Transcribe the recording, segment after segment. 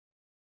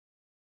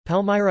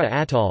Palmyra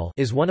Atoll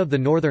is one of the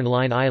Northern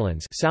Line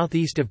Islands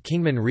southeast of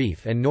Kingman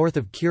Reef and north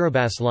of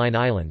Kiribati Line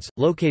Islands,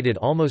 located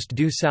almost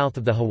due south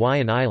of the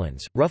Hawaiian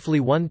Islands,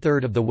 roughly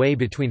one-third of the way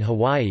between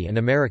Hawaii and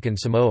American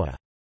Samoa.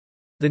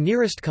 The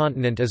nearest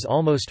continent is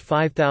almost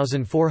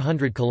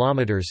 5,400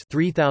 kilometers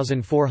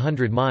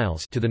 (3,400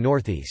 miles) to the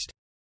northeast.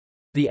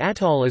 The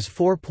atoll is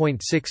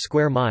 4.6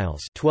 square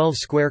miles (12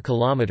 square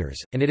kilometers),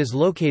 and it is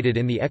located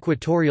in the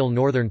equatorial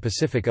northern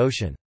Pacific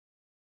Ocean.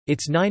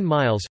 Its 9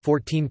 miles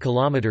 (14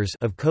 kilometers)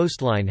 of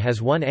coastline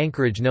has one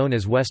anchorage known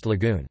as West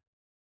Lagoon.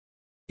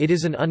 It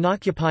is an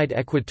unoccupied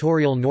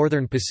equatorial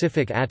northern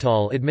Pacific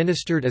atoll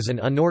administered as an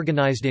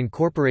unorganized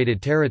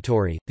incorporated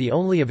territory, the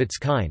only of its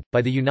kind,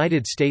 by the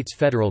United States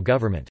federal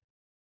government.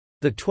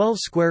 The 12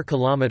 square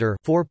kilometer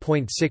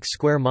 (4.6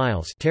 square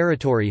miles)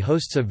 territory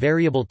hosts a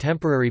variable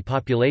temporary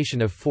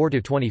population of 4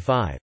 to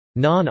 25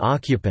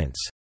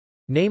 non-occupants,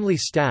 namely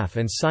staff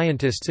and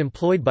scientists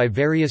employed by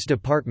various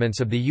departments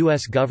of the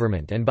U.S.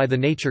 government and by the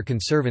Nature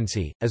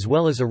Conservancy, as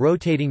well as a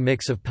rotating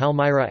mix of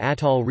Palmyra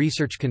Atoll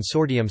Research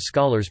Consortium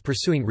scholars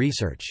pursuing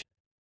research.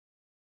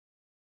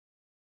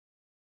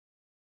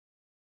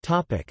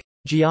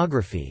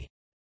 Geography.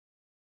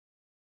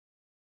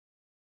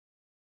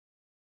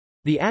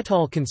 The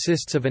atoll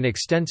consists of an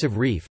extensive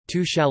reef,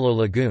 2 shallow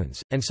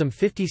lagoons, and some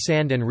 50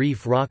 sand and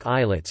reef rock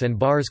islets and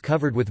bars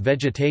covered with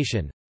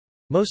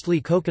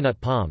vegetation—mostly coconut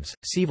palms,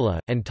 scaevola,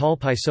 and tall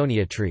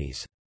pisonia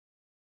trees.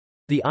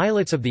 The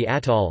islets of the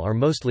atoll are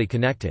mostly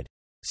connected.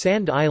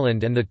 Sand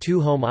Island and the 2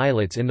 home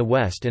islets in the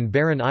west and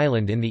Barren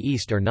Island in the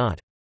east are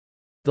not.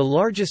 The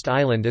largest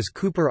island is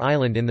Cooper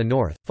Island in the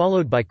north,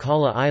 followed by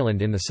Kaula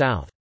Island in the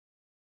south.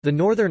 The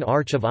northern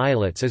arch of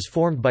islets is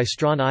formed by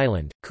Strawn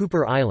Island,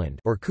 Cooper Island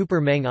or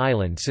Cooper-Meng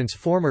Island since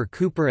former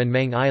Cooper and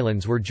Meng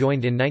Islands were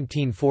joined in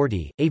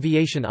 1940,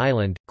 Aviation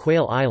Island,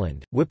 Quail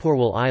Island,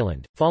 Whippoorwill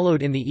Island,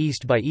 followed in the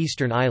east by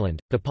Eastern Island,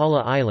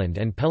 Papala Island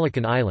and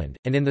Pelican Island,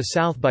 and in the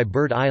south by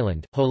Bird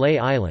Island,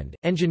 Holei Island,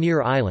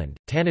 Engineer Island,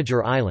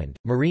 Tanager Island,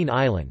 Marine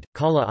Island,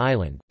 Kaula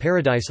Island,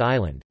 Paradise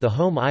Island, the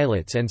Home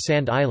Islets and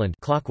Sand Island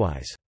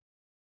clockwise.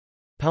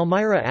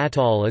 Palmyra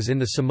Atoll is in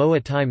the Samoa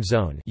time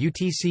zone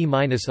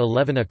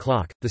UTC-11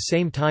 o'clock, the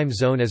same time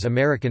zone as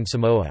American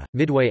Samoa,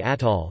 Midway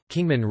Atoll,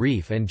 Kingman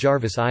Reef and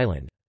Jarvis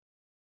Island.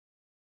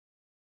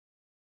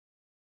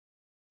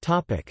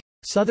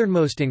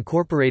 Southernmost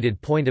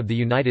incorporated point of the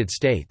United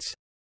States.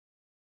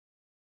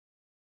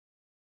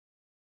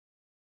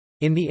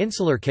 In the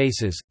insular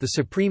cases, the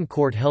Supreme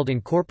Court held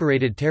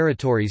incorporated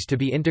territories to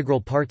be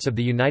integral parts of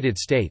the United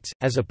States,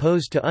 as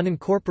opposed to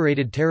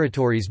unincorporated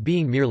territories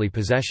being merely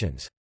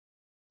possessions.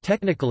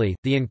 Technically,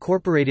 the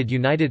incorporated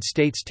United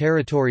States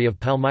territory of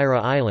Palmyra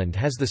Island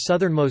has the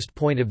southernmost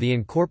point of the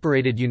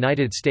incorporated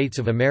United States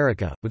of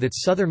America, with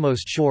its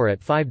southernmost shore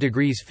at 5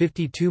 degrees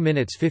 52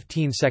 minutes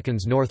 15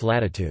 seconds north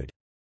latitude.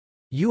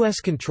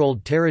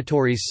 U.S.-controlled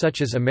territories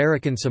such as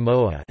American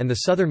Samoa and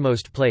the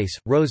southernmost place,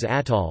 Rose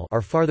Atoll,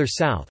 are farther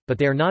south, but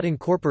they are not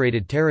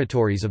incorporated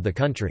territories of the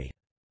country.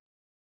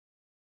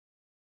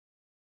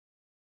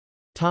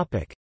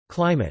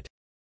 Climate.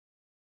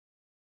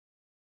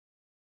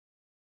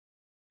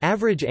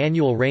 Average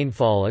annual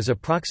rainfall is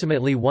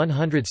approximately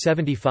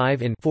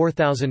 175 in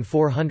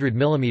 4,400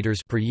 mm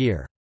per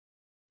year.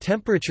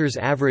 Temperatures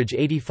average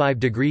 85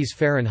 degrees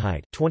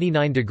Fahrenheit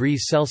 29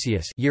 degrees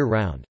Celsius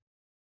year-round.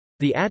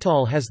 The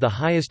atoll has the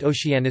highest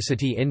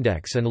oceanicity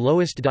index and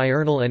lowest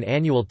diurnal and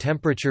annual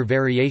temperature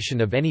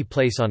variation of any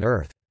place on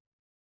Earth.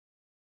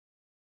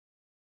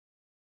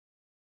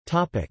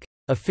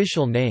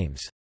 Official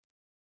names.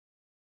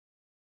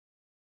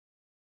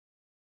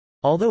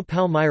 Although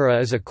Palmyra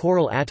is a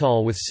coral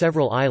atoll with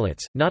several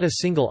islets, not a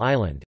single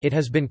island, it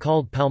has been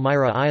called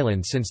Palmyra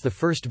Island since the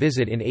first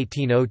visit in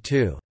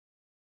 1802.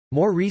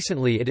 More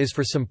recently it is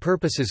for some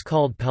purposes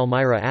called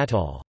Palmyra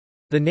Atoll.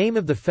 The name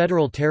of the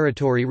federal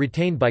territory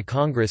retained by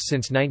Congress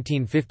since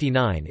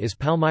 1959 is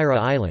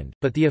Palmyra Island,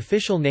 but the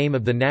official name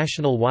of the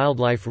National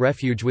Wildlife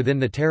Refuge within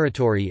the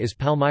territory is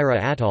Palmyra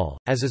Atoll,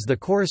 as is the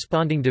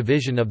corresponding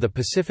division of the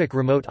Pacific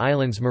Remote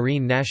Islands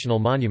Marine National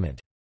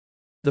Monument.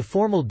 The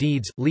formal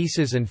deeds,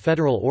 leases and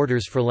federal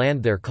orders for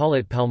land there call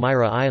it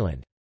Palmyra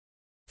Island.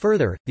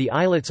 Further, the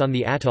islets on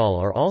the atoll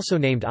are also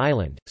named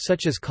island,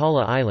 such as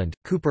Kaula Island,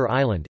 Cooper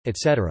Island,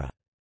 etc.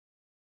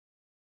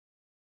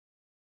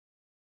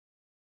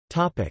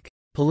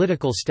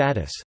 Political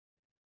status.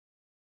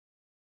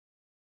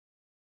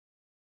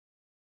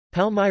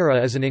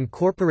 Palmyra is an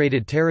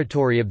incorporated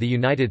territory of the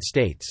United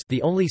States,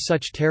 the only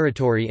such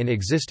territory in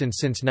existence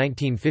since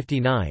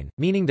 1959,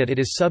 meaning that it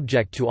is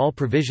subject to all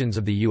provisions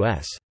of the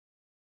U.S.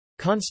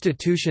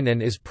 Constitution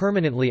and is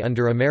permanently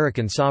under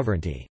American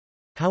sovereignty.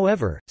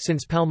 However,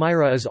 since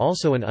Palmyra is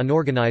also an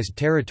unorganized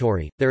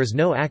territory, there is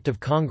no act of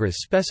Congress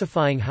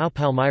specifying how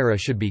Palmyra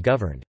should be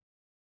governed.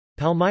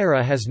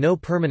 Palmyra has no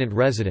permanent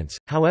residents,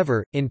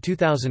 however, in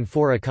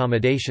 2004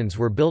 accommodations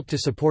were built to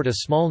support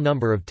a small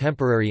number of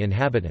temporary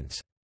inhabitants.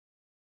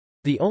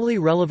 The only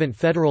relevant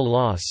federal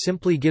law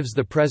simply gives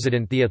the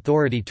President the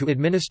authority to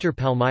administer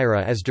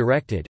Palmyra as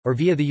directed, or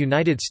via the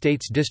United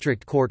States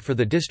District Court for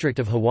the District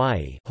of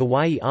Hawaii,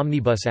 Hawaii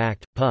Omnibus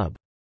Act, Pub.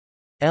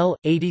 L.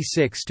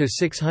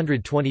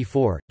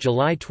 86-624,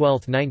 July 12,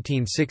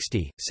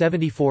 1960,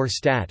 74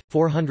 Stat.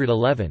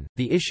 411.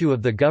 The issue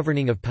of the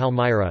governing of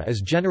Palmyra is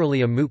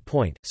generally a moot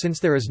point, since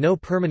there is no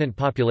permanent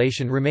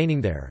population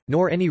remaining there,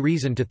 nor any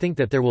reason to think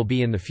that there will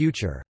be in the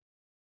future.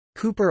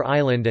 Cooper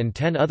Island and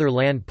 10 other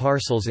land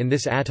parcels in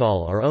this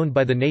atoll are owned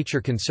by the Nature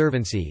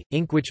Conservancy,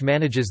 Inc., which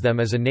manages them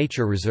as a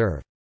nature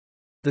reserve.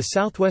 The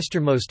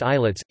southwesternmost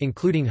islets,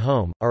 including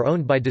Home, are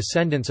owned by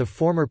descendants of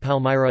former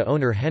Palmyra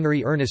owner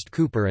Henry Ernest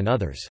Cooper and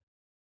others.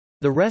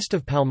 The rest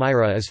of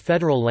Palmyra is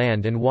federal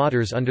land and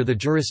waters under the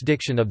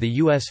jurisdiction of the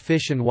U.S.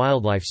 Fish and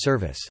Wildlife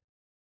Service.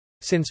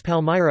 Since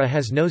Palmyra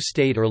has no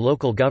state or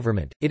local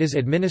government, it is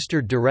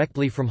administered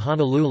directly from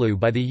Honolulu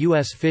by the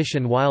U.S. Fish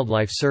and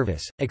Wildlife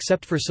Service,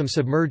 except for some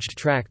submerged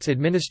tracts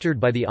administered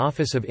by the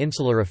Office of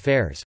Insular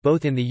Affairs,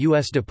 both in the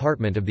U.S.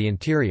 Department of the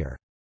Interior.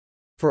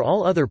 For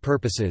all other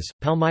purposes,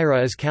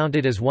 Palmyra is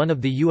counted as one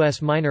of the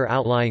U.S. minor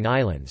outlying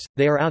islands.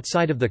 They are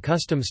outside of the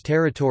customs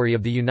territory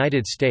of the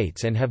United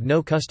States and have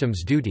no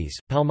customs duties.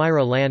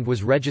 Palmyra land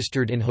was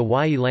registered in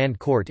Hawaii Land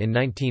Court in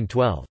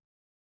 1912.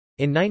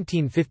 In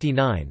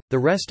 1959, the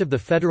rest of the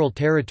federal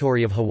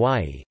territory of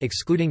Hawaii,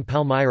 excluding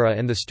Palmyra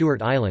and the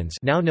Stewart Islands,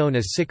 now known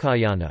as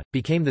Sikayana,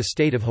 became the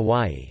state of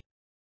Hawaii.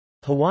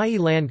 Hawaii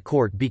Land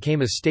Court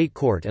became a state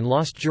court and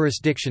lost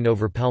jurisdiction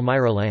over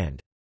Palmyra land.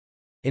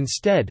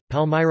 Instead,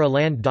 Palmyra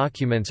land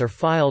documents are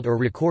filed or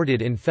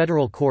recorded in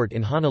federal court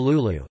in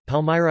Honolulu.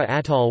 Palmyra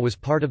Atoll was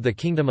part of the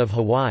Kingdom of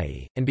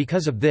Hawaii, and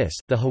because of this,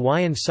 the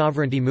Hawaiian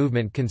sovereignty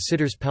movement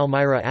considers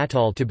Palmyra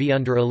Atoll to be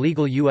under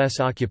illegal U.S.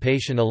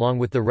 occupation along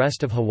with the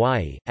rest of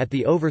Hawaii. At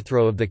the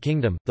overthrow of the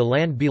kingdom, the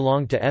land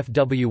belonged to F.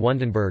 W.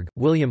 Wundenberg,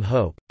 William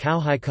Hope,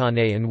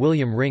 Kauhaikane, and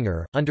William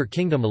Ringer. Under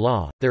kingdom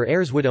law, their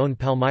heirs would own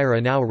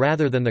Palmyra now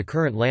rather than the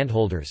current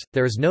landholders.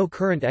 There is no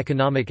current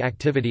economic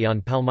activity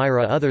on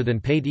Palmyra other than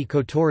paid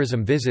ecotourism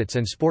visits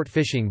and sport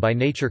fishing by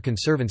Nature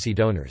Conservancy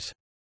donors.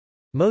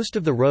 Most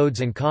of the roads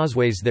and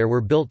causeways there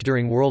were built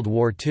during World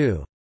War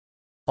II.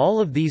 All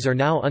of these are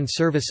now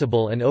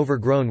unserviceable and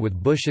overgrown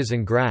with bushes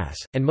and grass,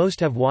 and most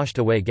have washed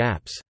away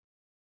gaps.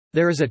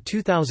 There is a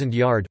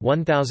 2,000-yard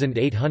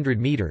 (1,800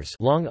 meters)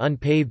 long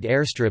unpaved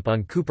airstrip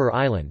on Cooper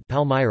Island,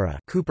 Palmyra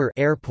Cooper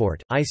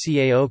Airport,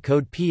 ICAO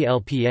code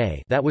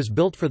PLPA, that was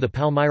built for the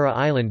Palmyra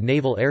Island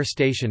Naval Air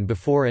Station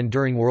before and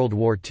during World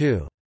War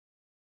II.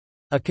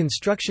 A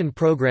construction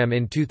program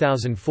in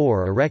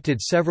 2004 erected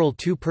several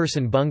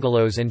two-person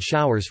bungalows and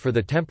showers for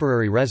the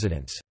temporary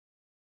residents.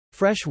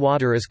 Fresh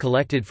water is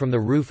collected from the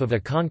roof of a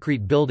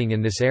concrete building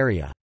in this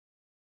area.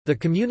 The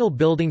communal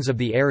buildings of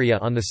the area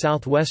on the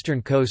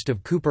southwestern coast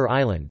of Cooper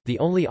Island, the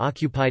only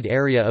occupied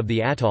area of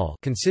the atoll,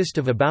 consist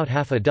of about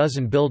half a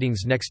dozen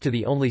buildings next to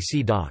the only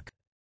sea dock.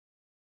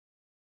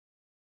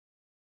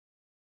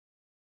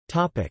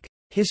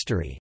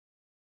 History.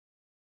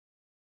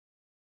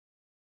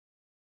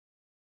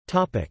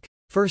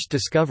 First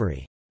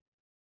discovery.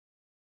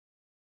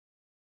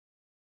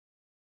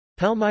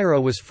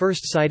 Palmyra was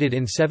first sighted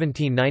in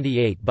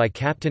 1798 by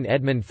Captain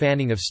Edmund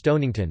Fanning of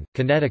Stonington,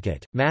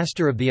 Connecticut,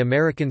 master of the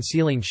American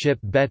sealing ship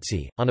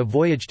Betsy, on a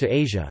voyage to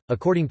Asia,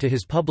 according to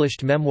his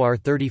published memoir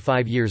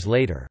 35 years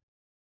later.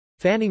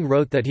 Fanning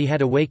wrote that he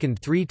had awakened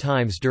 3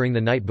 times during the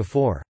night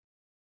before.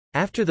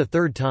 After the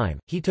 3rd time,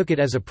 he took it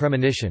as a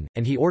premonition,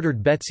 and he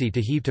ordered Betsy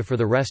to heave to for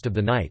the rest of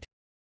the night.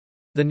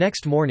 The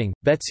next morning,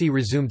 Betsy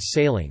resumed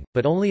sailing,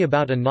 but only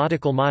about a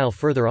nautical mile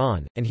further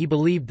on, and he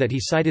believed that he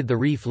sighted the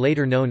reef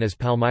later known as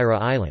Palmyra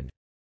Island.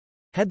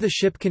 Had the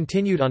ship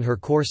continued on her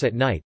course at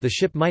night, the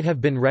ship might have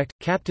been wrecked.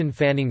 Captain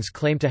Fanning's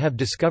claim to have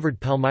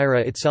discovered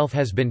Palmyra itself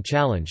has been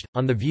challenged,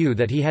 on the view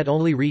that he had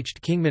only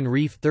reached Kingman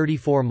Reef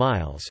 34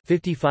 miles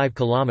 (55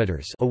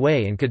 kilometers)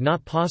 away and could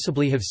not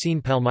possibly have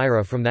seen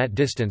Palmyra from that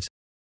distance.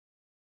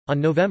 On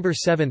November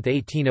 7,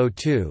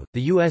 1802,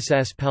 the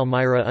USS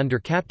Palmyra under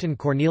Captain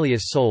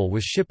Cornelius Soule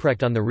was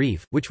shipwrecked on the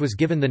reef, which was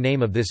given the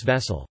name of this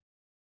vessel.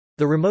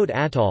 The remote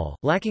atoll,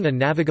 lacking a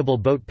navigable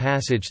boat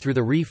passage through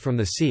the reef from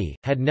the sea,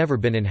 had never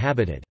been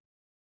inhabited.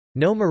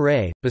 No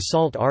moray,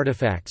 basalt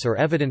artifacts or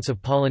evidence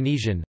of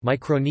Polynesian,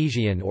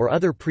 Micronesian or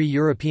other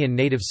pre-European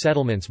native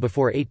settlements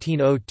before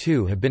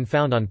 1802 have been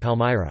found on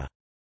Palmyra.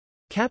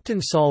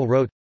 Captain Soule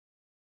wrote,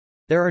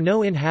 "There are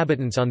no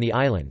inhabitants on the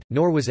island,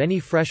 nor was any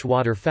fresh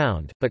water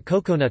found, but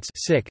coconuts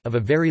of a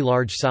very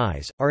large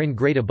size, are in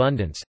great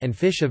abundance, and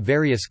fish of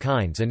various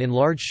kinds and in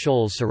large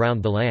shoals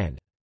surround the land."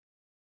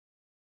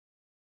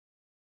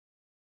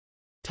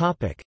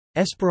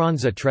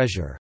 Esperanza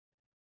treasure.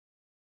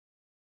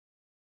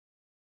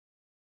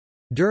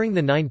 During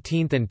the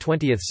 19th and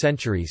 20th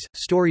centuries,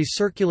 stories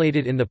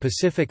circulated in the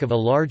Pacific of a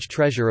large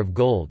treasure of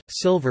gold,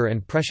 silver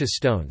and precious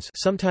stones,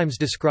 sometimes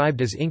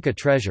described as Inca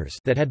treasures,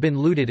 that had been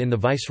looted in the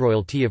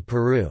Viceroyalty of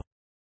Peru.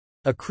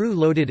 A crew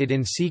loaded it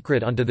in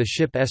secret onto the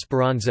ship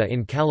Esperanza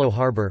in Callao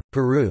Harbor,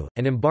 Peru,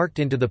 and embarked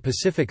into the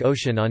Pacific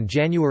Ocean on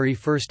January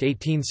 1,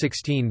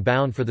 1816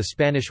 bound for the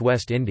Spanish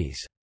West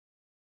Indies.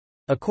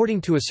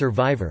 According to a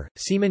survivor,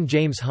 seaman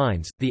James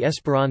Hines, the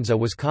Esperanza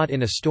was caught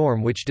in a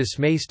storm which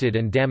dismasted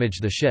and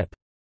damaged the ship.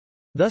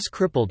 Thus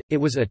crippled, it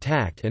was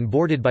attacked and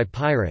boarded by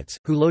pirates,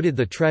 who loaded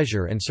the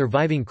treasure and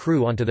surviving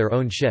crew onto their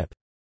own ship.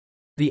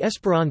 The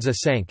Esperanza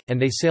sank,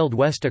 and they sailed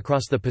west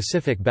across the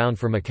Pacific bound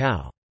for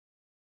Macau.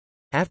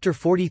 After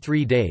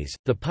 43 days,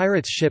 the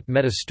pirates' ship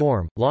met a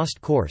storm, lost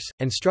course,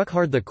 and struck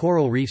hard the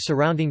coral reef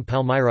surrounding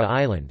Palmyra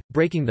Island,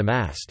 breaking the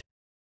mast.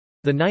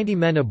 The 90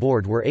 men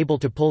aboard were able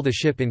to pull the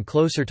ship in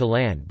closer to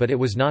land, but it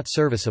was not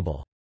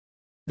serviceable.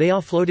 They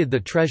offloaded the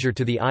treasure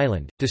to the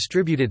island,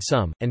 distributed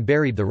some, and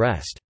buried the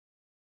rest.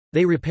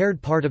 They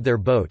repaired part of their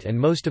boat and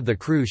most of the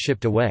crew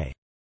shipped away.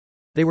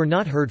 They were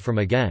not heard from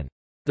again.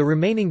 The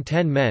remaining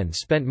 10 men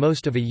spent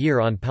most of a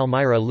year on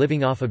Palmyra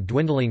living off of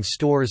dwindling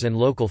stores and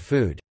local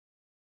food.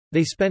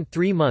 They spent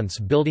 3 months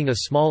building a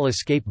small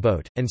escape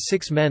boat, and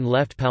 6 men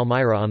left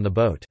Palmyra on the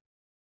boat.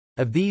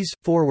 Of these,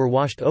 4 were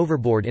washed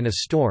overboard in a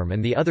storm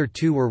and the other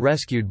 2 were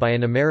rescued by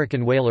an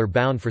American whaler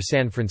bound for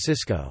San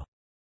Francisco.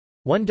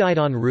 1 died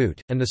en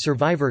route, and the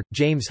survivor,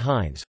 James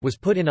Hines, was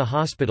put in a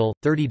hospital.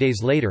 30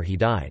 days later he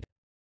died.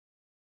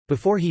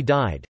 Before he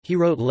died, he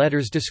wrote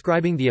letters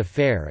describing the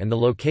affair and the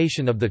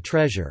location of the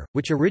treasure,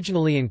 which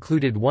originally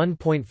included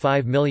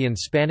 1.5 million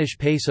Spanish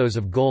pesos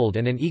of gold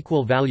and an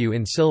equal value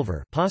in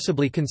silver,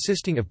 possibly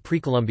consisting of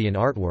pre-Columbian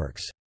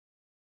artworks.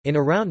 In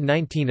around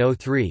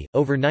 1903,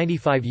 over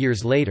 95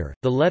 years later,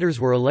 the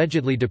letters were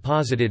allegedly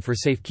deposited for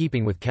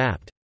safekeeping with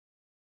Capt.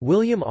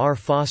 William R.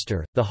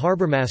 Foster, the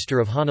harbormaster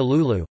of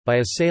Honolulu, by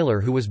a sailor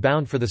who was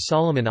bound for the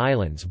Solomon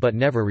Islands but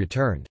never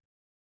returned.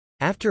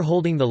 After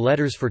holding the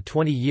letters for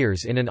 20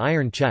 years in an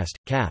iron chest,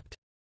 Capt.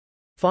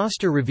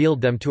 Foster revealed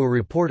them to a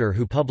reporter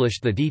who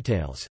published the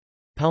details.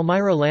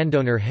 Palmyra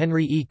landowner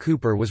Henry E.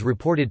 Cooper was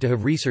reported to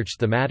have researched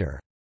the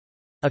matter.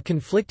 A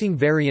conflicting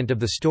variant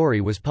of the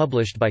story was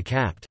published by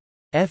Capt.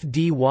 F.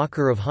 D.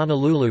 Walker of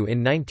Honolulu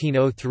in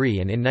 1903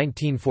 and in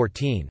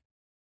 1914.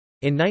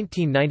 In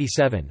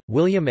 1997,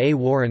 William A.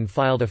 Warren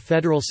filed a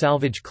federal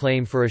salvage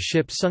claim for a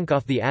ship sunk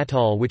off the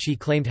atoll which he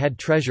claimed had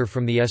treasure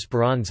from the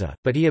Esperanza,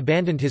 but he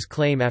abandoned his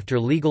claim after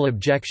legal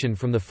objection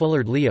from the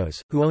Fullard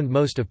Leos, who owned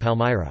most of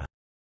Palmyra.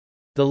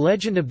 The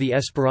legend of the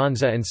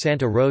Esperanza and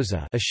Santa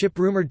Rosa, a ship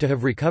rumored to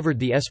have recovered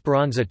the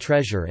Esperanza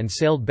treasure and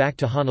sailed back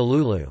to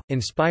Honolulu,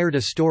 inspired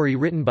a story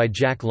written by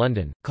Jack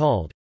London,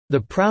 called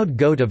The Proud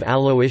Goat of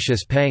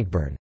Aloysius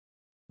Pankburn,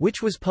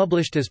 which was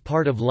published as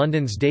part of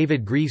London's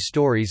David Grieve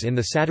stories in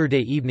the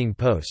Saturday Evening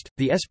Post.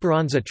 The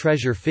Esperanza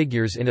treasure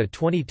figures in a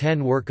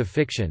 2010 work of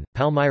fiction,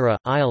 Palmyra,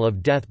 Isle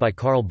of Death by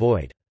Carl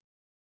Boyd.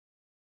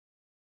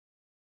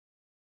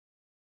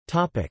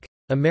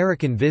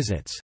 American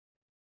visits.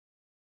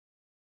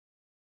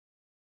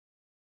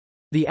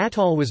 The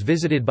atoll was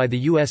visited by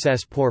the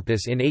USS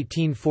Porpoise in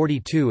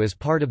 1842 as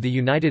part of the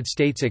United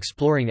States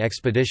exploring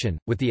expedition,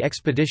 with the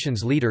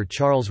expedition's leader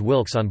Charles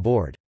Wilkes on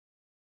board.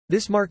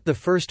 This marked the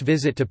first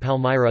visit to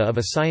Palmyra of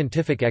a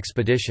scientific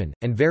expedition,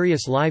 and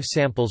various live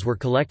samples were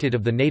collected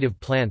of the native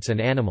plants and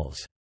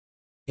animals.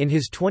 In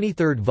his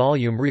 23rd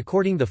volume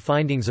recording the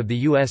findings of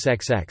the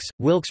USXX,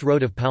 Wilkes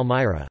wrote of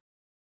Palmyra,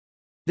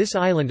 "This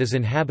island is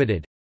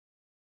inhabited.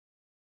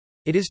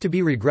 It is to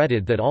be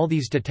regretted that all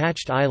these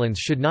detached islands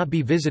should not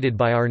be visited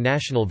by our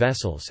national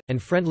vessels,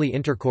 and friendly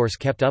intercourse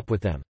kept up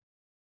with them.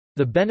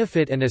 The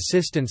benefit and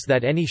assistance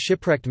that any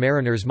shipwrecked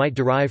mariners might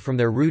derive from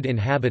their rude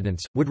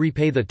inhabitants, would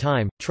repay the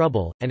time,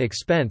 trouble, and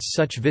expense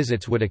such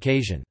visits would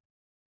occasion."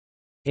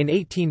 In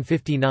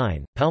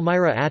 1859,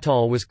 Palmyra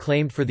Atoll was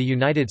claimed for the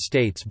United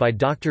States by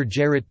Dr.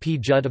 Jarrett P.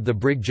 Judd of the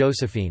brig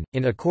Josephine,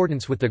 in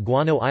accordance with the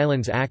Guano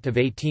Islands Act of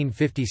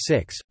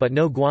 1856, but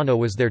no guano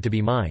was there to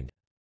be mined.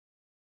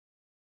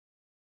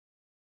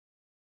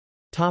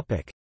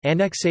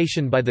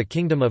 Annexation by the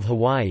Kingdom of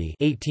Hawaii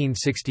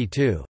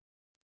 1862.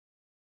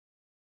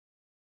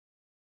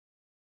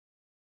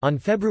 On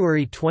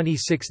February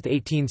 26,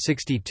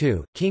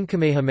 1862, King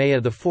Kamehameha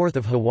IV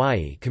of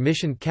Hawaii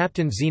commissioned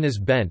Captain Zenas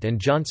Bent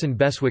and Johnson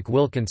Beswick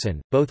Wilkinson,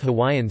 both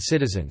Hawaiian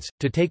citizens,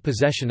 to take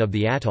possession of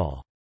the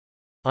atoll.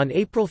 On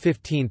April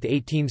 15,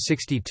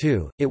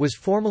 1862, it was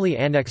formally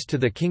annexed to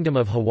the Kingdom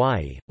of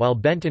Hawaii, while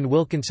Bent and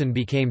Wilkinson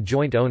became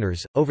joint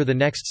owners. Over the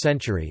next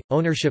century,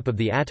 ownership of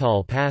the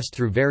atoll passed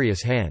through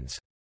various hands.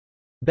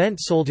 Bent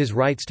sold his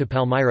rights to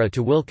Palmyra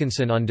to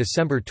Wilkinson on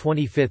December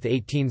 25,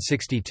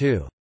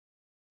 1862.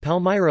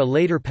 Palmyra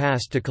later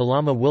passed to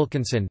Kalama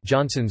Wilkinson,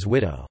 Johnson's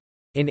widow.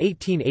 In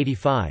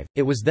 1885,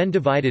 it was then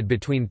divided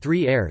between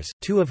 3 heirs,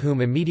 2 of whom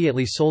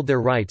immediately sold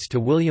their rights to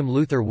William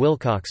Luther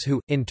Wilcox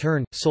who, in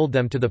turn, sold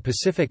them to the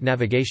Pacific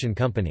Navigation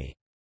Company.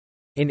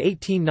 In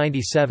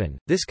 1897,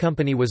 this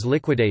company was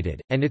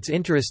liquidated, and its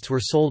interests were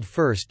sold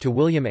first to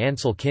William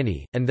Ansel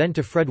Kinney, and then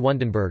to Fred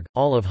Wundenberg,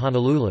 all of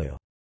Honolulu.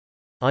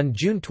 On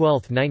June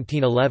 12,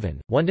 1911,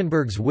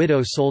 Wundenberg's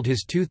widow sold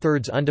his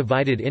two-thirds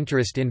undivided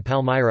interest in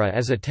Palmyra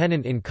as a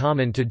tenant in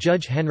common to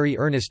Judge Henry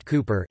Ernest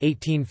Cooper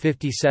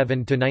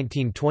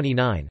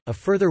 (1857–1929). A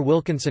further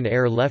Wilkinson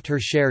heir left her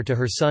share to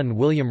her son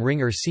William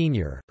Ringer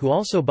Sr., who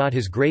also bought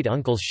his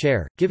great-uncle's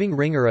share, giving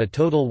Ringer a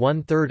total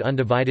one-third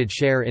undivided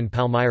share in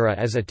Palmyra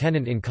as a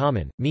tenant in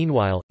common.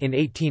 Meanwhile, in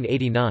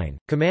 1889,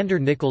 Commander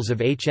Nichols of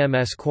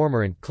HMS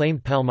Cormorant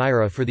claimed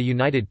Palmyra for the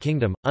United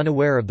Kingdom,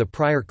 unaware of the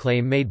prior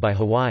claim made by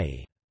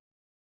Hawaii.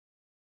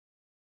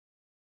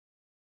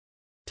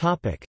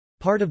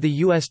 Part of the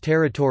U.S.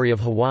 territory of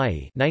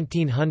Hawaii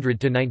 1900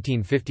 to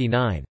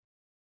 1959.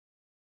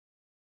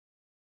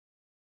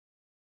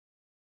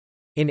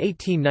 In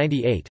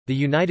 1898, the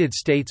United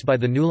States by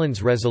the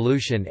Newlands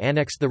Resolution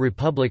annexed the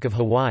Republic of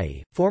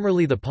Hawaii,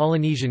 formerly the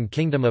Polynesian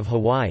Kingdom of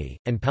Hawaii,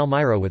 and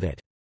Palmyra with it.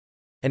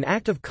 An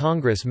act of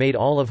Congress made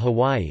all of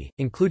Hawaii,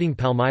 including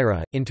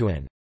Palmyra, into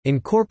an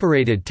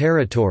incorporated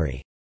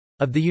territory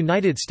of the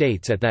United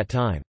States at that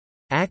time.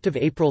 Act of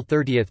April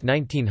 30,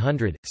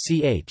 1900,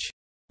 ch.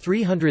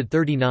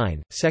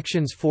 339,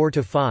 sections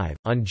 4–5.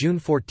 On June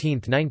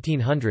 14,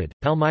 1900,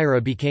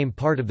 Palmyra became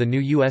part of the new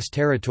U.S.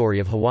 territory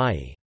of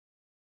Hawaii.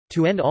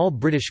 To end all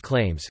British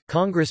claims,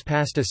 Congress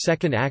passed a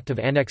second act of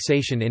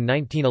annexation in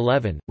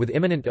 1911. With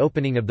imminent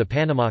opening of the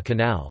Panama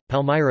Canal,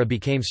 Palmyra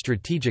became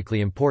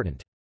strategically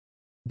important.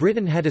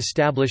 Britain had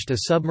established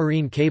a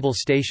submarine cable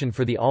station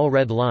for the All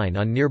Red Line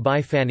on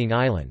nearby Fanning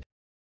Island.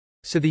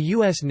 So the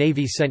U.S.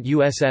 Navy sent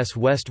USS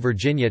West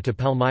Virginia to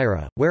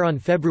Palmyra, where on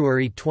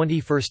February 21,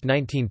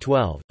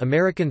 1912,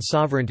 American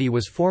sovereignty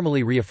was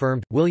formally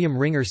reaffirmed. William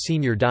Ringer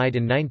Sr. died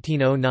in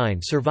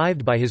 1909,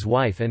 survived by his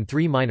wife and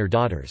 3 minor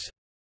daughters.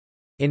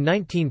 In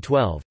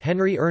 1912,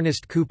 Henry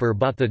Ernest Cooper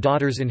bought the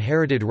daughters'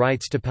 inherited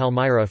rights to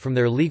Palmyra from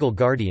their legal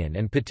guardian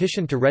and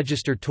petitioned to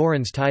register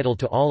Torrens' title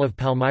to all of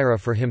Palmyra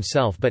for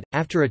himself, but,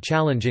 after a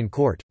challenge in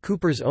court,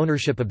 Cooper's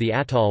ownership of the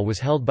atoll was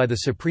held by the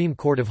Supreme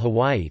Court of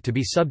Hawaii to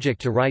be subject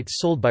to rights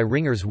sold by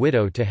Ringer's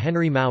widow to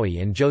Henry Maui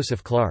and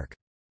Joseph Clark.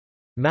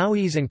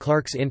 Maui's and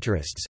Clark's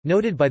interests,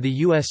 noted by the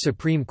U.S.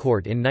 Supreme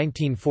Court in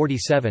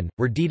 1947,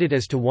 were deeded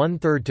as to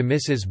one-third to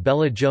Mrs.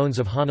 Bella Jones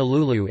of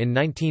Honolulu in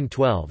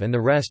 1912 and the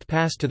rest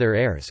passed to their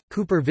heirs.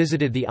 Cooper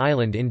visited the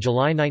island in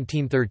July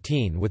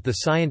 1913 with the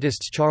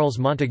scientists Charles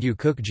Montague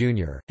Cook,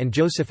 Jr., and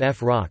Joseph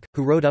F. Rock,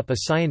 who wrote up a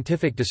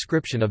scientific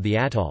description of the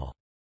atoll.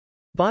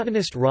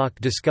 Botanist Rock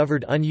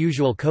discovered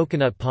unusual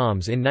coconut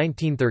palms in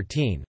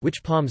 1913,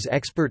 which palms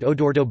expert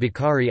Odordo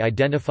Beccari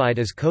identified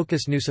as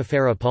Cocos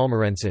nucifera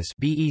palmarensis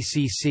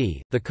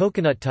 (BECC), the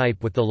coconut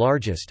type with the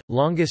largest,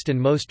 longest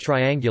and most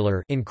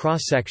triangular in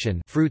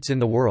cross-section fruits in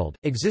the world,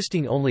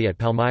 existing only at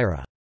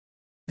Palmyra.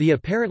 The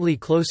apparently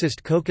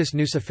closest Cocos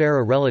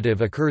nucifera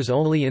relative occurs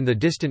only in the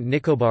distant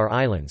Nicobar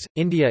Islands,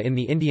 India. In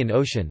the Indian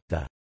Ocean,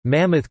 the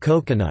mammoth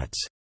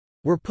coconuts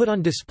were put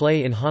on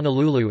display in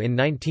Honolulu in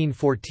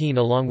 1914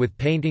 along with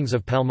paintings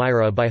of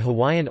Palmyra by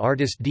Hawaiian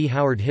artist D.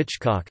 Howard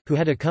Hitchcock, who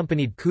had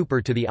accompanied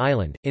Cooper to the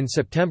island. In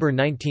September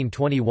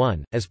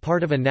 1921, as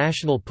part of a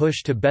national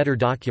push to better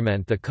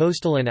document the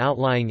coastal and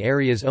outlying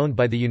areas owned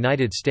by the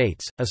United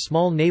States, a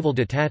small naval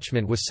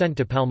detachment was sent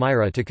to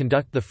Palmyra to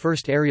conduct the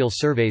first aerial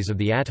surveys of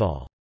the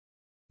atoll.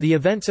 The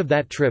events of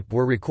that trip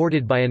were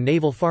recorded by a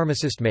naval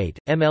pharmacist mate,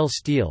 M. L.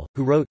 Steele,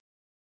 who wrote,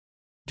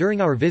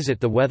 "During our visit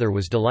the weather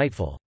was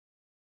delightful.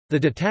 The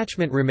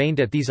detachment remained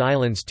at these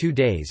islands 2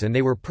 days and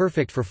they were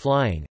perfect for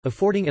flying,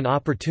 affording an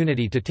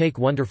opportunity to take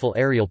wonderful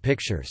aerial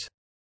pictures.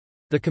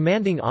 The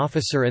commanding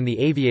officer and the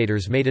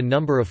aviators made a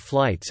number of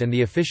flights and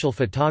the official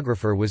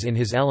photographer was in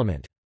his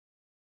element."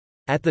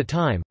 At the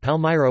time,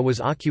 Palmyra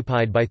was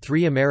occupied by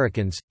 3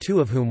 Americans, 2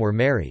 of whom were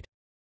married.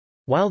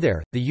 While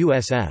there, the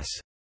USS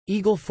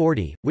Eagle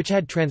 40, which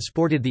had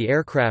transported the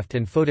aircraft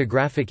and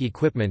photographic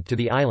equipment to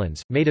the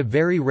islands, made a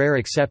very rare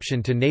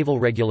exception to naval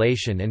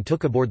regulation and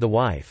took aboard the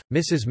wife,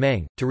 Mrs.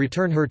 Meng, to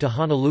return her to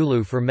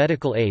Honolulu for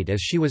medical aid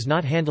as she was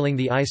not handling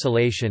the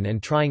isolation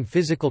and trying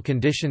physical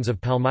conditions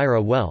of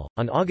Palmyra well.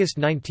 On August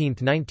 19,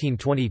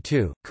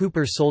 1922,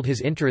 Cooper sold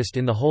his interest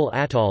in the whole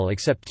atoll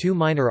except 2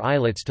 minor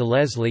islets to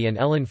Leslie and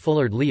Ellen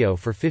Fullard Leo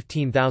for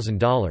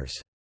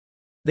 $15,000.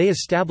 They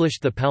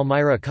established the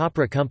Palmyra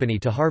Copra Company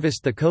to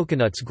harvest the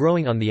coconuts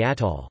growing on the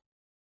atoll.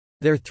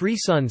 Their 3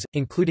 sons,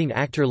 including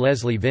actor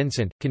Leslie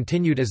Vincent,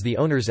 continued as the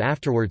owners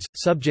afterwards,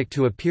 subject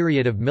to a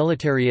period of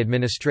military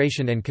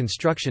administration and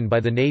construction by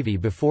the Navy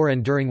before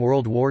and during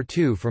World War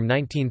II from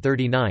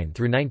 1939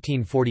 through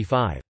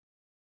 1945.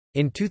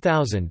 In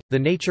 2000, the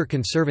Nature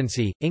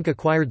Conservancy, Inc.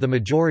 acquired the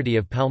majority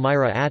of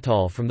Palmyra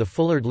Atoll from the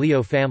Fullard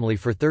Leo family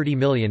for $30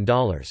 million.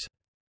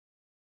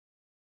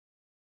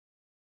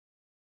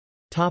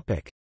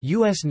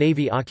 U.S.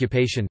 Navy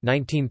occupation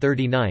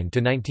 1939 to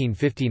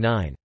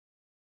 1959.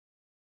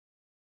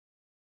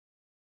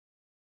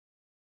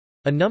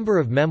 A number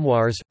of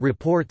memoirs,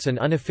 reports and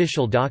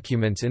unofficial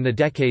documents in the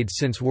decades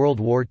since World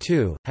War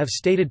II, have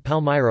stated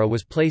Palmyra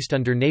was placed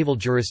under naval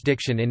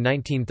jurisdiction in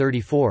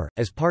 1934,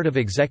 as part of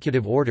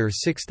Executive Order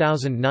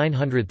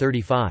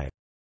 6935.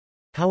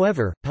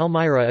 However,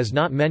 Palmyra is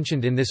not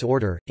mentioned in this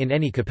order, in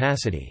any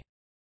capacity.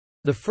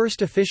 The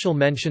first official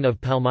mention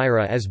of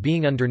Palmyra as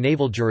being under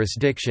naval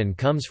jurisdiction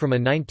comes from a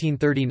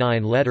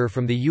 1939 letter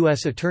from the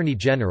U.S. Attorney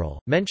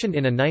General, mentioned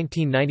in a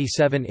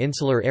 1997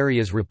 Insular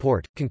Areas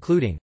Report,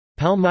 concluding,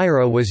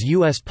 "Palmyra was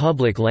U.S.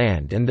 public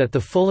land and that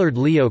the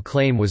Fullard-Leo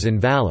claim was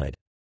invalid."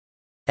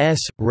 S.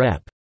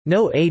 Rep.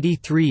 No.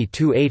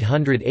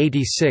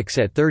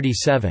 83-886 at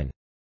 37.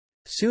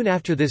 Soon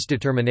after this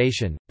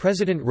determination,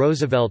 President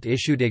Roosevelt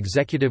issued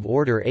Executive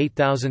Order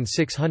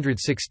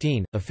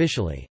 8616,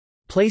 officially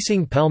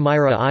placing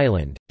Palmyra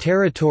Island,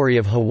 territory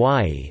of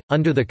Hawaii,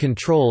 under the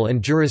control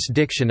and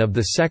jurisdiction of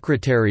the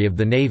Secretary of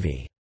the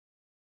Navy.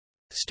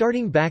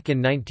 Starting back in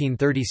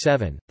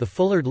 1937, the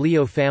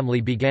Fullard-Leo family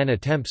began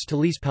attempts to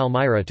lease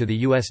Palmyra to the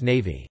U.S.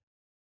 Navy.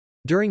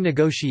 During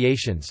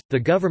negotiations, the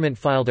government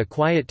filed a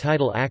quiet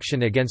title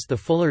action against the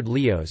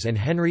Fullard-Leos and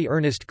Henry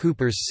Ernest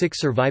Cooper's 6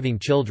 surviving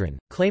children,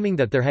 claiming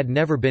that there had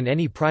never been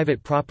any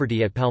private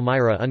property at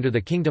Palmyra under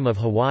the Kingdom of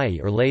Hawaii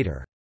or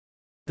later.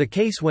 The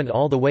case went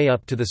all the way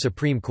up to the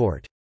Supreme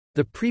Court.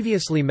 The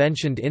previously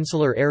mentioned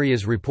Insular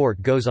Areas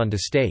Report goes on to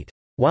state,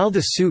 "While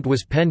the suit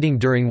was pending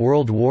during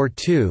World War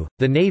II,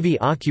 the Navy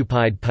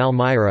occupied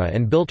Palmyra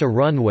and built a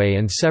runway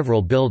and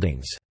several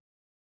buildings."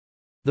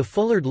 The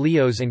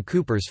Fullard-Leos and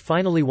Coopers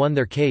finally won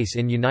their case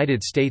in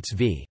United States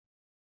v.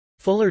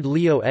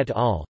 Fullard-Leo et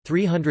al.,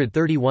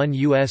 331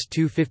 U.S.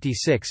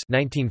 256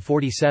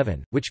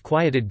 1947, which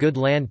quieted good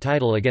land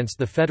title against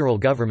the federal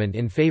government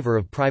in favor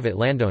of private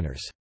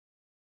landowners.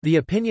 The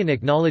opinion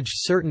acknowledged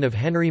certain of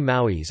Henry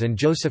Maui's and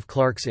Joseph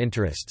Clark's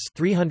interests,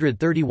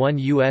 331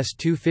 U.S.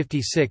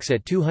 256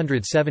 at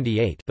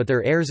 278, but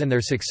their heirs and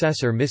their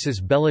successor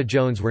Mrs. Bella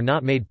Jones were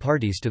not made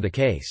parties to the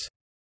case.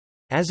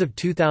 As of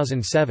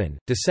 2007,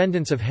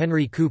 descendants of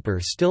Henry Cooper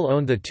still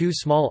owned the 2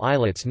 small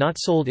islets not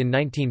sold in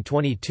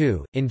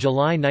 1922. In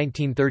July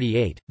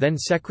 1938, then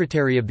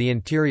Secretary of the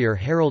Interior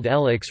Harold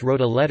L. Ickes wrote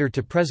a letter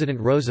to President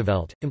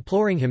Roosevelt,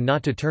 imploring him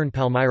not to turn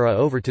Palmyra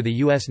over to the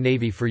U.S.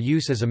 Navy for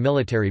use as a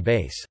military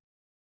base.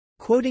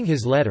 Quoting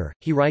his letter,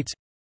 he writes,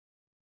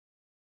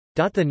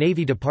 "The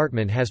Navy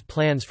Department has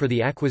plans for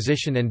the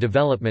acquisition and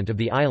development of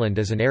the island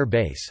as an air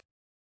base.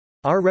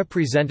 Our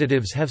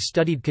representatives have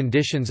studied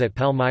conditions at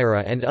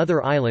Palmyra and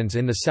other islands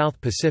in the South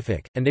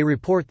Pacific, and they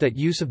report that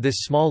use of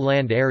this small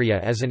land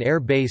area as an air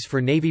base for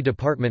Navy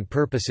Department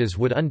purposes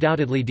would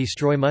undoubtedly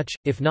destroy much,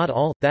 if not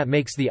all, that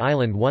makes the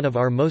island one of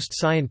our most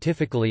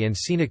scientifically and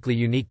scenically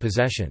unique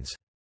possessions."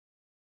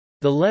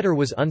 The letter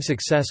was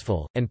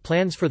unsuccessful, and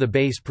plans for the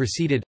base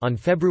proceeded. On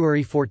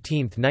February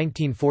 14,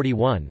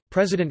 1941,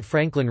 President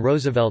Franklin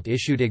Roosevelt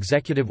issued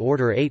Executive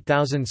Order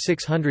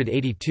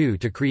 8682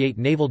 to create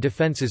naval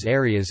defenses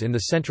areas in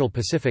the Central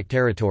Pacific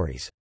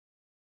Territories.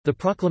 The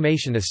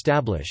proclamation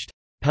established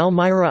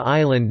Palmyra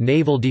Island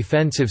Naval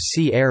Defensive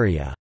Sea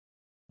Area,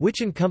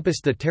 which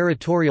encompassed the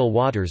territorial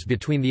waters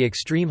between the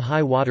extreme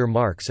high water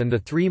marks and the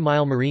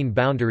 3-mile marine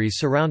boundaries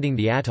surrounding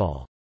the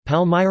atoll.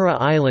 Palmyra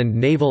Island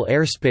Naval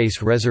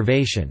Airspace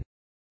Reservation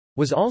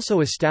was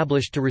also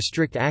established to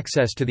restrict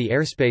access to the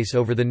airspace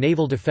over the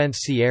Naval Defense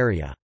Sea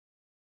Area.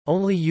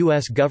 Only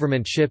U.S.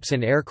 government ships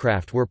and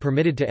aircraft were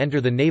permitted to enter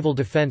the naval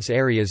defense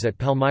areas at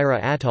Palmyra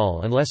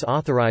Atoll unless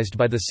authorized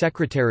by the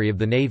Secretary of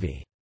the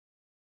Navy.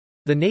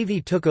 The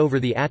Navy took over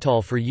the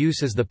atoll for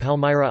use as the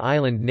Palmyra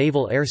Island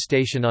Naval Air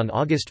Station on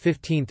August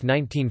 15,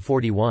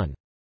 1941.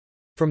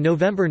 From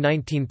November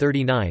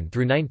 1939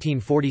 through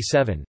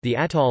 1947, the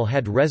atoll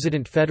had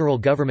resident federal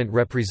government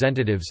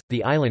representatives,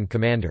 the island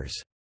commanders.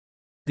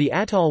 The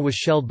atoll was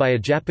shelled by a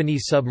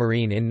Japanese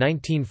submarine in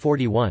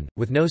 1941,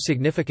 with no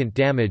significant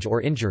damage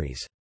or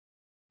injuries.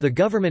 The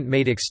government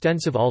made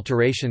extensive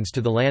alterations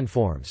to the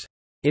landforms.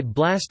 It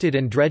blasted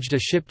and dredged a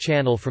ship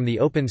channel from the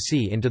open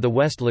sea into the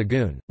West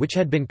Lagoon, which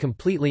had been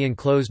completely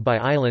enclosed by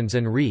islands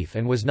and reef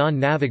and was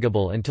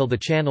non-navigable until the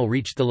channel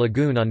reached the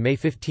lagoon on May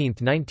 15,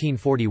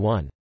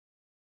 1941.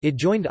 It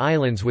joined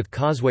islands with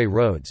causeway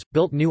roads,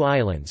 built new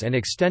islands and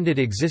extended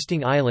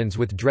existing islands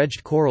with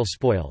dredged coral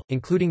spoil,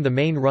 including the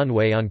main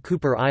runway on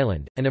Cooper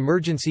Island, an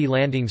emergency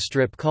landing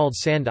strip called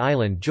Sand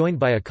Island joined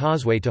by a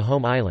causeway to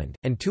Home Island,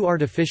 and 2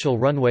 artificial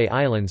runway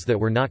islands that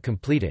were not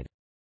completed.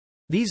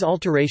 These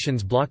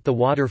alterations blocked the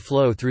water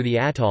flow through the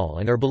atoll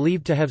and are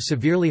believed to have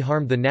severely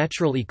harmed the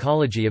natural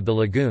ecology of the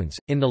lagoons.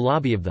 In the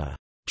lobby of the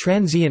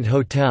Transient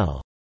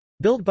Hotel,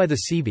 built by the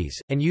Seabees,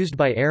 and used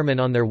by airmen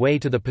on their way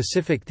to the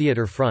Pacific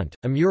Theater front,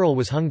 a mural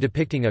was hung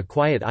depicting a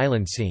quiet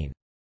island scene.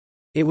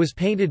 It was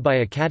painted by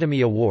Academy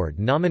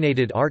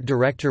Award-nominated art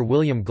director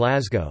William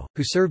Glasgow,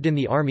 who served in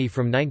the Army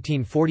from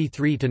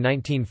 1943 to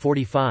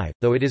 1945,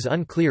 though it is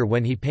unclear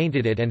when he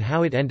painted it and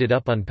how it ended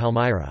up on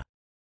Palmyra.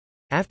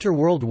 After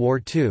World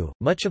War II,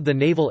 much of the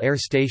Naval Air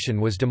Station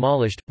was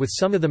demolished, with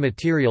some of the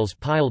materials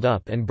piled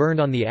up and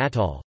burned on the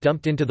atoll,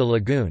 dumped into the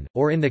lagoon,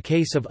 or in the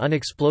case of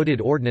unexploded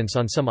ordnance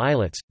on some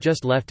islets,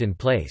 just left in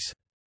place.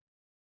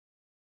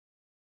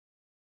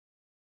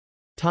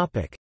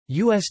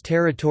 U.S.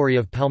 territory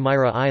of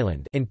Palmyra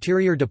Island,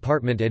 Interior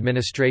Department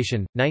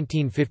Administration,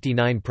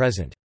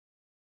 1959–present.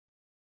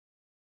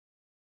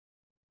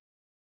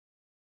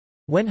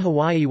 When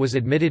Hawaii was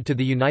admitted to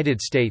the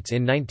United States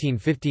in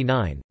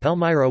 1959,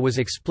 Palmyra was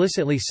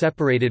explicitly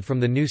separated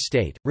from the new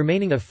state,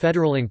 remaining a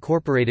federal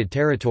incorporated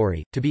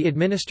territory, to be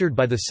administered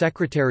by the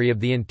Secretary of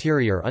the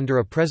Interior under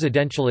a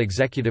presidential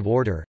executive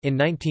order. In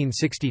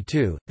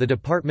 1962, the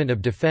Department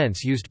of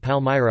Defense used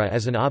Palmyra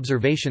as an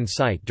observation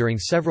site during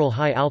several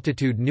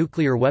high-altitude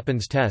nuclear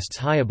weapons tests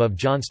high above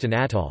Johnston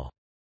Atoll.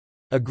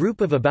 A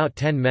group of about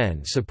 10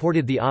 men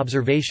supported the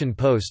observation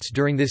posts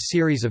during this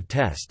series of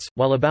tests,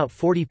 while about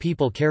 40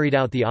 people carried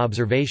out the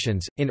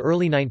observations. In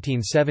early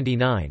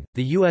 1979,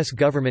 the U.S.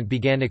 government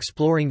began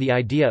exploring the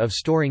idea of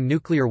storing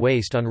nuclear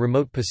waste on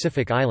remote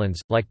Pacific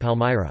islands, like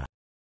Palmyra.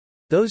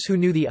 Those who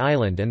knew the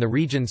island and the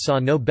region saw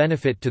no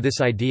benefit to this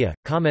idea,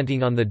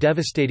 commenting on the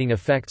devastating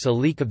effects a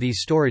leak of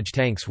these storage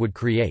tanks would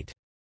create.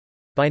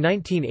 By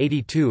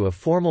 1982, a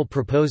formal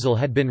proposal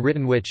had been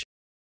written which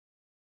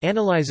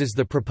analyzes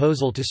the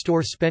proposal to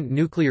store spent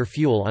nuclear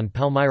fuel on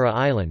Palmyra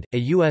Island, a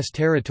U.S.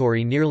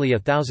 territory nearly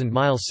 1,000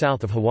 miles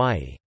south of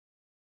Hawaii.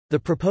 The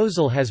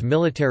proposal has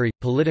military,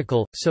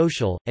 political,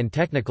 social, and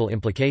technical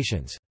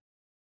implications.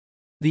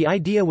 The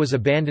idea was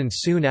abandoned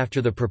soon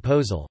after the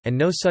proposal, and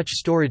no such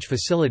storage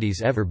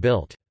facilities ever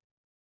built.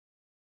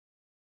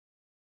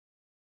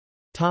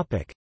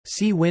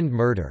 Sea wind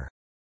murder.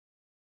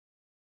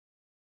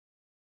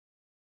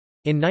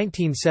 In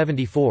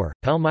 1974,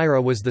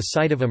 Palmyra was the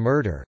site of a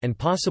murder, and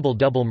possible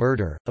double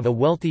murder, of a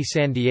wealthy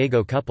San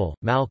Diego couple,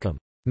 Malcolm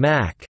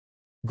Mac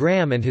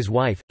Graham and his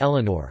wife,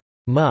 Eleanor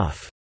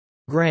Muff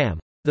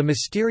Graham. The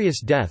mysterious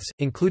deaths,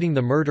 including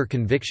the murder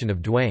conviction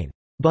of Dwayne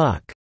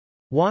Buck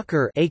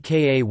Walker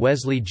aka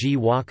Wesley G.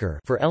 Walker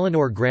for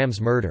Eleanor Graham's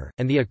murder,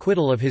 and the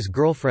acquittal of his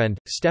girlfriend,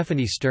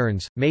 Stephanie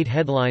Stearns, made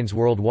headlines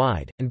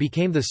worldwide, and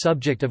became the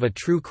subject of a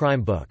true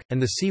crime book,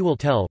 And the Sea Will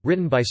Tell,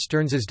 written by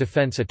Stearns's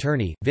defense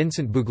attorney,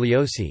 Vincent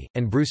Bugliosi,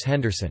 and Bruce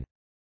Henderson.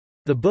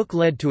 The book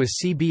led to a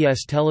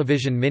CBS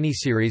television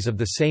miniseries of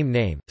the same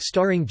name,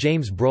 starring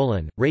James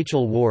Brolin,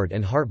 Rachel Ward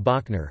and Hart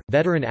Bochner.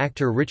 Veteran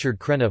actor Richard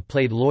Crenna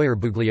played lawyer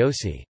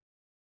Bugliosi.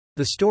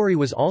 The story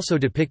was also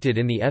depicted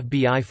in the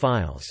FBI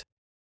files.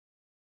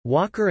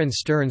 Walker and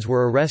Stearns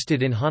were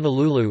arrested in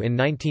Honolulu in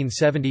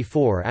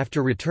 1974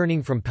 after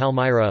returning from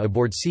Palmyra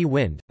aboard Sea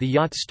Wind, the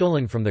yacht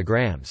stolen from the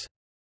Grahams.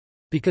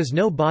 Because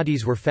no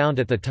bodies were found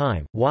at the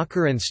time,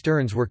 Walker and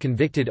Stearns were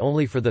convicted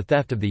only for the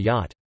theft of the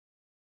yacht.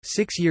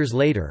 6 years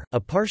later, a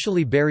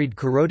partially buried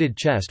corroded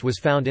chest was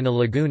found in a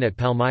lagoon at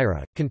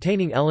Palmyra,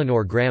 containing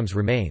Eleanor Graham's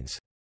remains.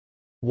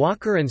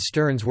 Walker and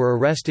Stearns were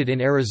arrested in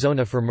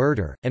Arizona for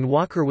murder, and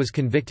Walker was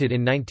convicted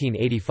in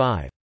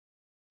 1985.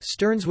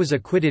 Stearns was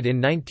acquitted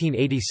in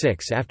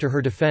 1986 after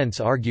her defense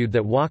argued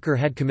that Walker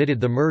had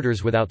committed the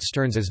murders without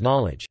Stearns's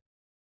knowledge.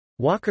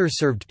 Walker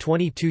served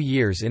 22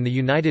 years in the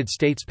United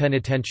States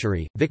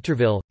Penitentiary,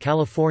 Victorville,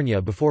 California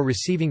before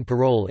receiving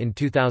parole in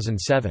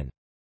 2007.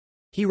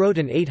 He wrote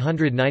an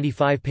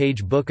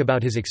 895-page book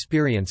about his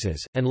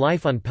experiences, and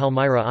life on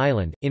Palmyra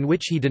Island, in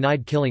which he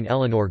denied killing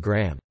Eleanor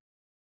Graham.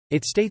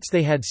 It states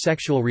they had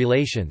sexual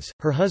relations,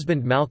 her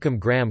husband Malcolm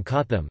Graham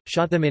caught them,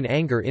 shot them in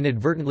anger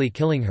inadvertently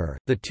killing her,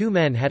 the two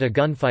men had a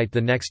gunfight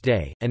the next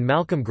day, and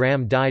Malcolm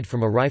Graham died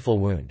from a rifle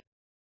wound.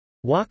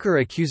 Walker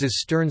accuses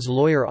Stearns'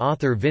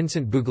 lawyer-author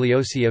Vincent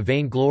Bugliosi of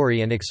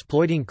vainglory and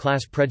exploiting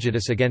class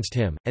prejudice against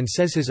him, and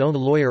says his own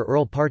lawyer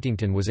Earl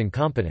Partington was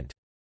incompetent.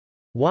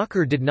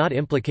 Walker did not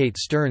implicate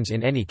Stearns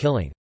in any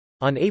killing.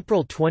 On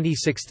April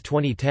 26,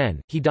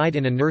 2010, he died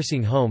in a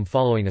nursing home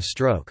following a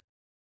stroke.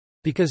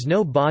 Because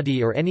no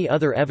body or any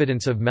other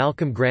evidence of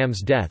Malcolm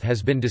Graham's death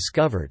has been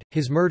discovered,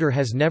 his murder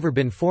has never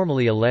been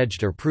formally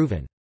alleged or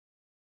proven.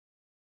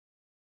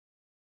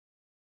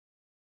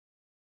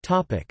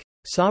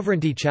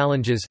 Sovereignty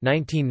challenges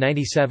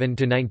 1997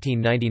 to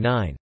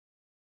 1999.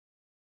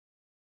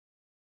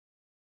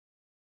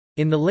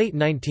 In the late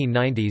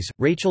 1990s,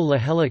 Rachel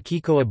Lahela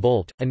Kikoa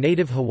Bolt, a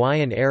native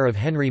Hawaiian heir of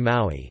Henry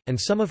Maui, and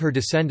some of her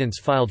descendants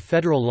filed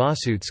federal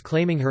lawsuits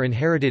claiming her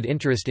inherited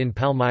interest in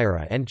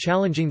Palmyra and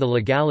challenging the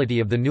legality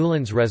of the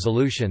Newlands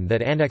Resolution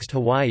that annexed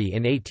Hawaii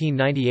in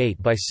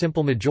 1898 by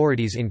simple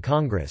majorities in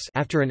Congress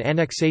after an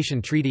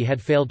annexation treaty had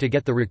failed to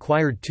get the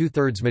required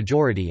two-thirds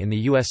majority in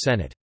the U.S.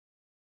 Senate.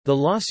 The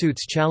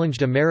lawsuits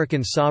challenged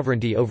American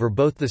sovereignty over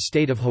both the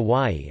state of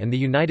Hawaii and the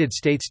United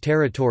States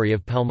territory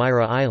of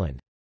Palmyra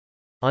Island.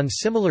 On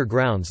similar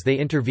grounds they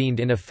intervened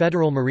in a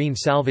federal marine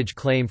salvage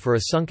claim for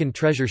a sunken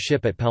treasure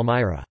ship at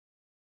Palmyra.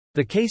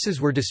 The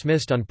cases were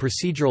dismissed on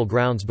procedural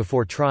grounds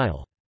before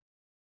trial.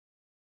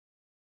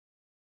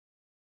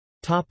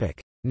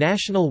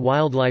 National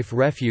Wildlife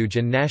Refuge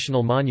and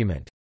National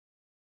Monument.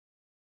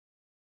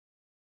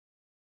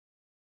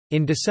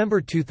 In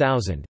December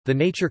 2000, the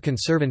Nature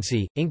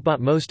Conservancy, Inc.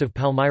 bought most of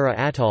Palmyra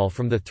Atoll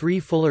from the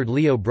three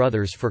Fullard-Leo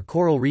brothers for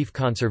coral reef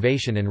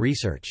conservation and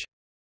research.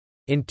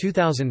 In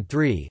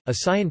 2003, a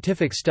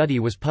scientific study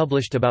was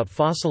published about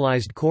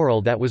fossilized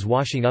coral that was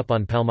washing up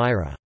on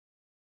Palmyra.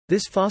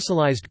 This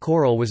fossilized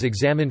coral was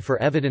examined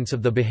for evidence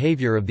of the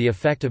behavior of the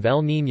effect of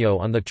El Niño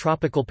on the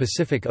tropical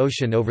Pacific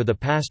Ocean over the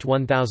past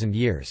 1,000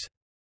 years.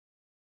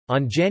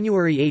 On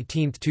January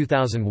 18,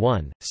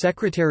 2001,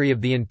 Secretary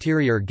of the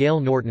Interior Gail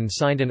Norton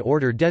signed an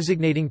order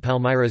designating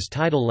Palmyra's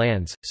tidal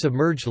lands,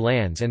 submerged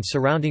lands and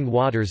surrounding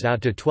waters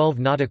out to 12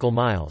 nautical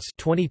miles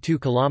 (22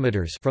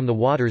 kilometers) from the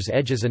water's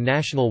edge as a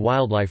national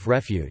wildlife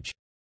refuge.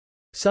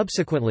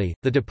 Subsequently,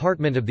 the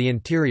Department of the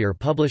Interior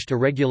published a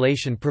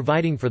regulation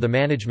providing for the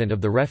management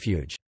of the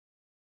refuge.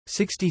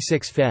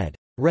 66 Fed.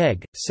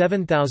 Reg.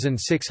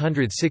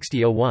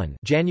 7660-01,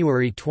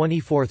 January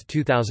 24,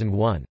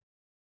 2001.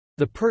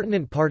 The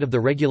pertinent part of the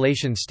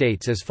regulation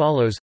states as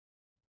follows: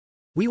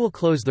 We will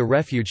close the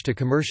refuge to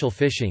commercial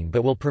fishing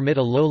but will permit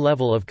a low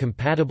level of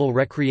compatible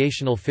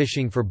recreational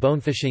fishing for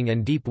bonefishing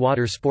and deep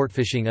water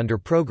sportfishing under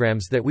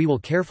programs that we will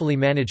carefully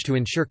manage to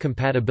ensure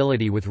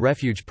compatibility with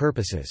refuge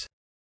purposes.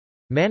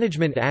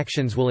 Management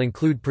actions will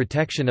include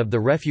protection of the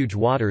refuge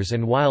waters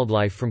and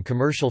wildlife from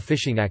commercial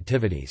fishing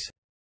activities.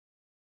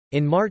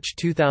 In March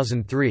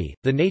 2003,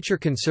 the Nature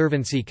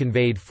Conservancy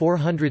conveyed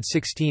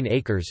 416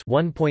 acres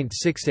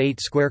 (1.68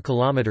 square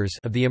kilometers)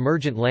 of the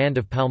emergent land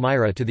of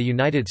Palmyra to the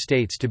United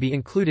States to be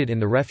included in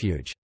the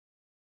refuge.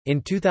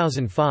 In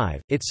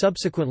 2005, it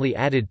subsequently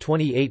added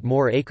 28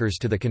 more acres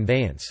to the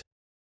conveyance.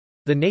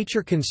 The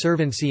Nature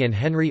Conservancy and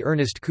Henry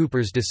Ernest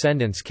Cooper's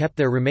descendants kept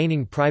their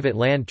remaining private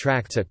land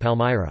tracts at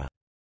Palmyra.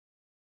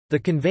 The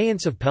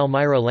conveyance of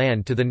Palmyra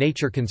land to the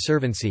Nature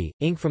Conservancy,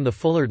 Inc. from the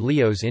Fullard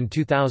Leos in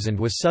 2000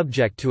 was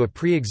subject to a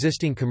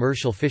pre-existing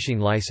commercial fishing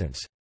license.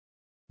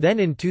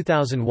 Then in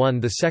 2001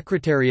 the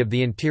Secretary of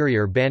the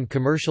Interior banned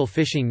commercial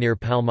fishing near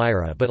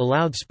Palmyra but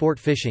allowed sport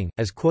fishing,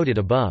 as quoted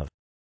above.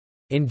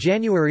 In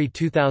January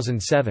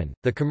 2007,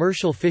 the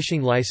commercial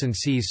fishing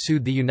licensees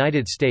sued the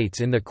United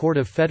States in the Court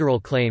of Federal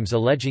Claims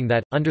alleging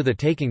that, under the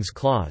Takings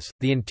Clause,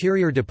 the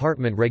Interior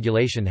Department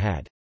regulation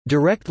had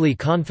directly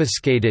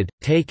confiscated,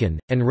 taken,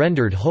 and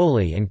rendered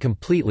wholly and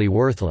completely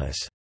worthless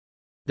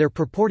their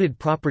purported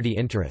property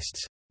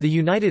interests. The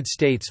United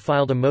States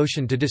filed a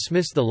motion to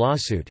dismiss the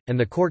lawsuit, and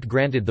the court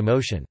granted the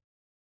motion.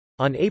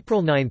 On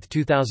April 9,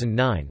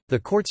 2009, the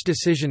court's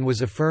decision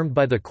was affirmed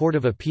by the Court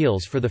of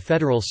Appeals for the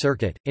Federal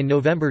Circuit. In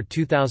November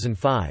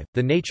 2005,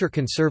 the Nature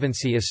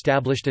Conservancy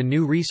established a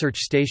new research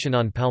station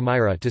on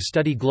Palmyra to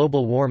study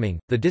global warming,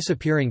 the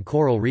disappearing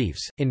coral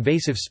reefs,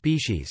 invasive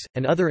species,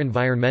 and other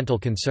environmental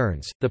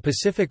concerns. The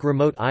Pacific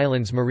Remote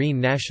Islands Marine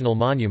National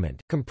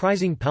Monument,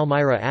 comprising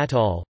Palmyra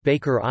Atoll,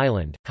 Baker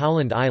Island,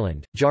 Howland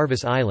Island,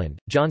 Jarvis Island,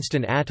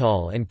 Johnston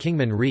Atoll, and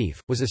Kingman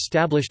Reef, was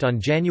established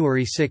on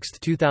January 6,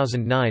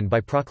 2009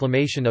 by proclamation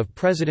of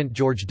President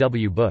George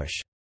W. Bush.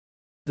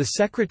 The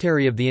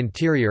Secretary of the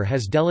Interior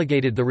has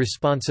delegated the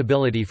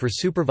responsibility for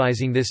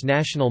supervising this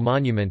national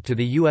monument to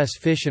the U.S.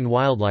 Fish and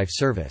Wildlife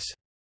Service.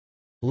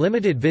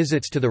 Limited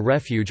visits to the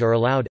refuge are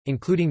allowed,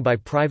 including by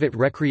private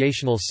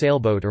recreational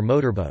sailboat or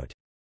motorboat.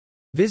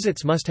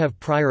 Visits must have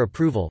prior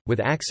approval,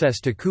 with access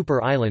to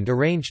Cooper Island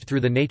arranged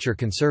through the Nature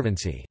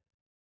Conservancy.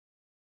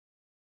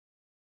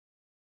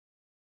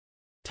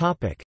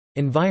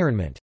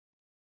 Environment.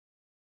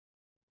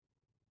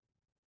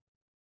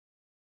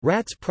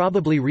 Rats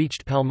probably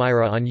reached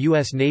Palmyra on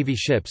U.S. Navy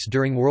ships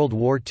during World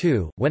War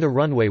II, when a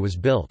runway was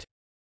built.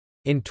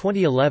 In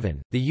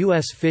 2011, the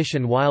U.S. Fish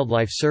and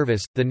Wildlife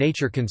Service, the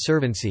Nature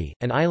Conservancy,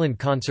 and Island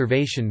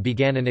Conservation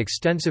began an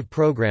extensive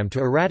program to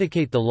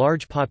eradicate the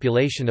large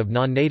population of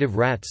non-native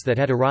rats that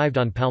had arrived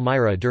on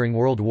Palmyra during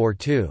World War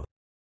II.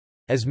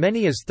 As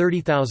many as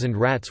 30,000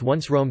 rats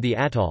once roamed the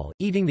atoll,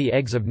 eating the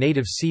eggs of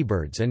native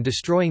seabirds and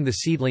destroying the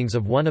seedlings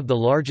of one of the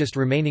largest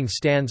remaining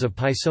stands of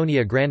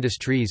Pisonia grandis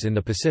trees in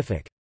the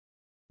Pacific.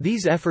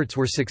 These efforts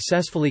were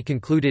successfully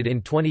concluded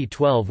in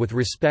 2012 with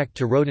respect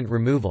to rodent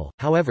removal.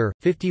 However,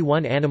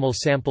 51 animal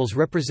samples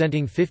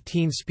representing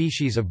 15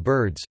 species of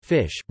birds,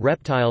 fish,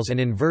 reptiles and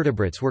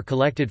invertebrates were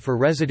collected for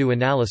residue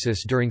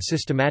analysis during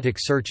systematic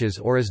searches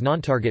or as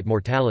non-target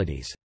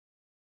mortalities.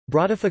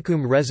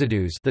 Brodifacoum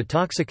residues, the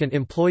toxicant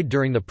employed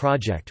during the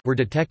project, were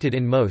detected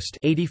in most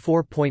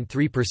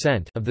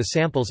 84.3% of the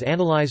samples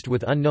analyzed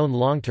with unknown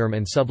long-term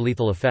and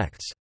sublethal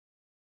effects.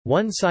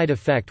 One side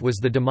effect was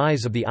the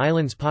demise of the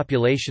island's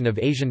population of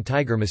Asian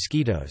tiger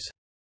mosquitoes.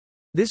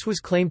 This was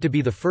claimed to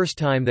be the first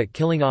time that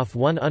killing off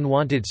one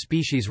unwanted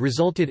species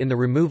resulted in the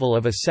removal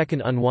of a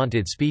second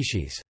unwanted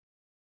species.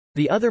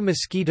 The other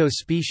mosquito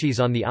species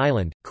on the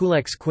island,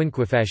 Culex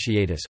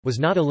quinquefasciatus, was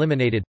not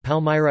eliminated.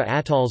 Palmyra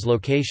Atoll's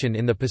location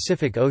in the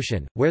Pacific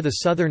Ocean, where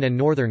the southern and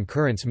northern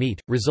currents meet,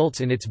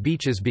 results in its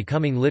beaches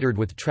becoming littered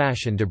with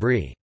trash and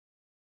debris.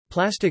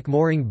 Plastic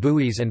mooring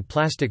buoys and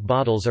plastic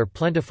bottles are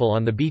plentiful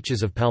on the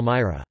beaches of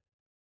Palmyra.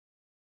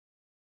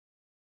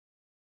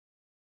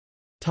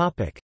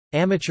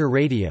 Amateur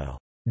radio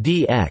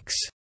 (DX)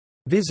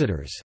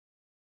 visitors.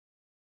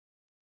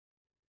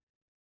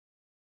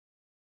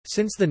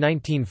 Since the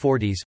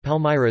 1940s,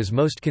 Palmyra's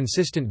most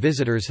consistent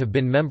visitors have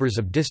been members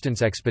of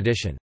distance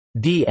expedition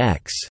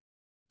 (DX)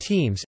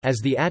 teams, as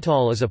the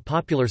atoll is a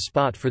popular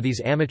spot for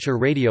these amateur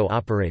radio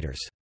operators.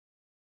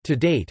 To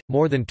date,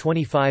 more than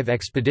 25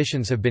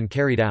 expeditions have been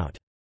carried out.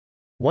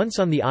 Once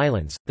on the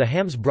islands, the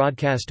hams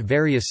broadcast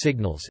various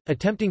signals,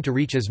 attempting to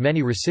reach as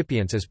many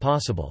recipients as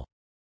possible.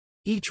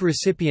 Each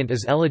recipient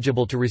is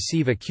eligible to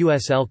receive a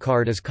QSL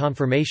card as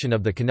confirmation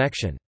of the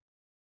connection.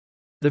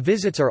 The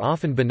visits are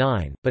often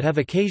benign, but have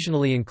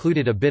occasionally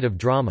included a bit of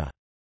drama.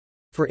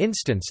 For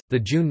instance, the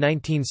June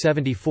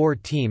 1974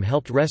 team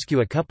helped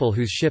rescue a couple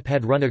whose ship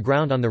had run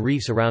aground on the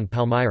reefs around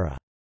Palmyra.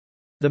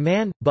 The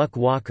man, Buck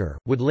Walker,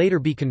 would later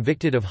be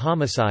convicted of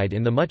homicide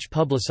in the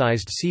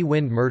much-publicized Sea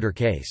Wind murder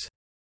case.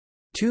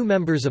 2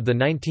 members of the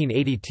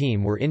 1980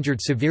 team were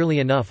injured severely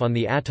enough on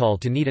the atoll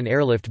to need an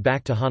airlift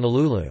back to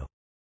Honolulu.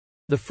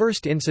 The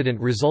first incident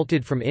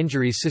resulted from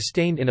injuries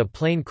sustained in a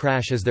plane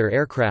crash as their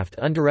aircraft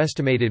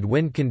underestimated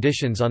wind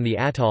conditions on the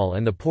atoll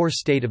and the poor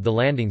state of the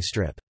landing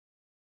strip.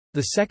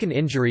 The second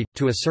injury,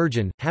 to a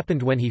surgeon,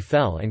 happened when he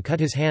fell and cut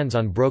his hands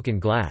on broken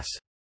glass.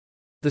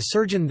 The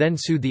surgeon then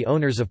sued the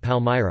owners of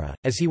Palmyra,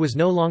 as he was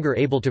no longer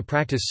able to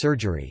practice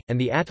surgery, and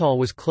the atoll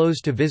was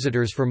closed to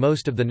visitors for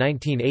most of the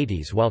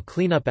 1980s while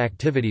cleanup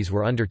activities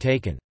were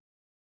undertaken.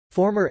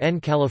 Former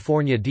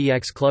California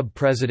DX Club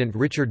president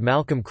Richard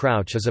Malcolm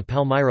Crouch is a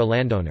Palmyra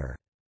landowner.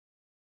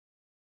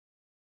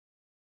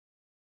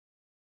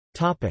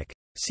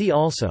 See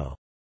also: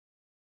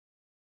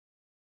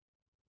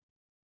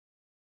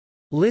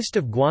 List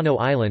of Guano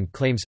Island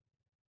claims.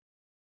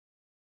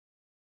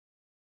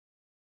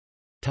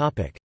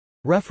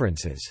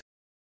 References.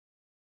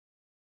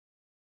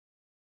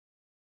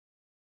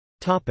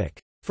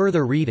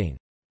 Further reading.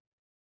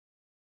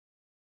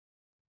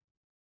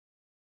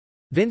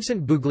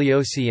 Vincent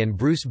Bugliosi and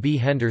Bruce B.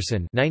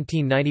 Henderson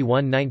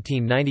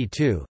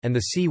 1991–1992, and The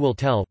Sea Will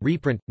Tell,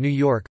 reprint, New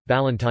York,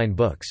 Ballantine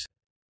Books.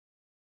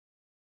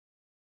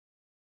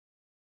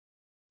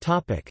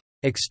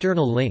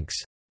 External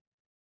links.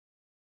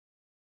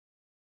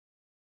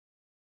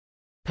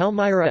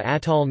 Palmyra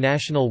Atoll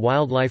National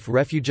Wildlife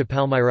Refuge.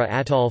 Palmyra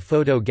Atoll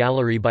Photo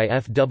Gallery by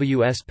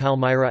FWS.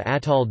 Palmyra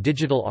Atoll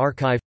Digital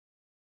Archive.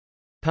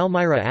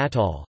 Palmyra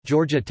Atoll,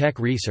 Georgia Tech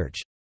Research.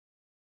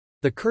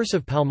 The Curse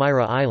of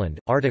Palmyra Island,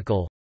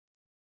 article.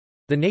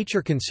 The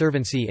Nature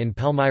Conservancy in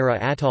Palmyra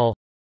Atoll.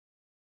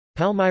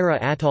 Palmyra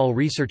Atoll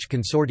Research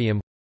Consortium.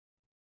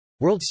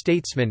 World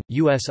Statesman,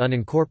 U.S.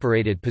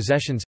 Unincorporated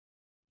Possessions.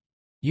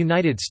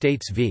 United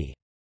States v.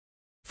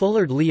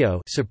 Fullard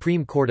Leo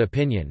Supreme Court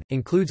opinion,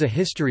 includes a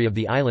history of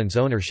the island's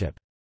ownership.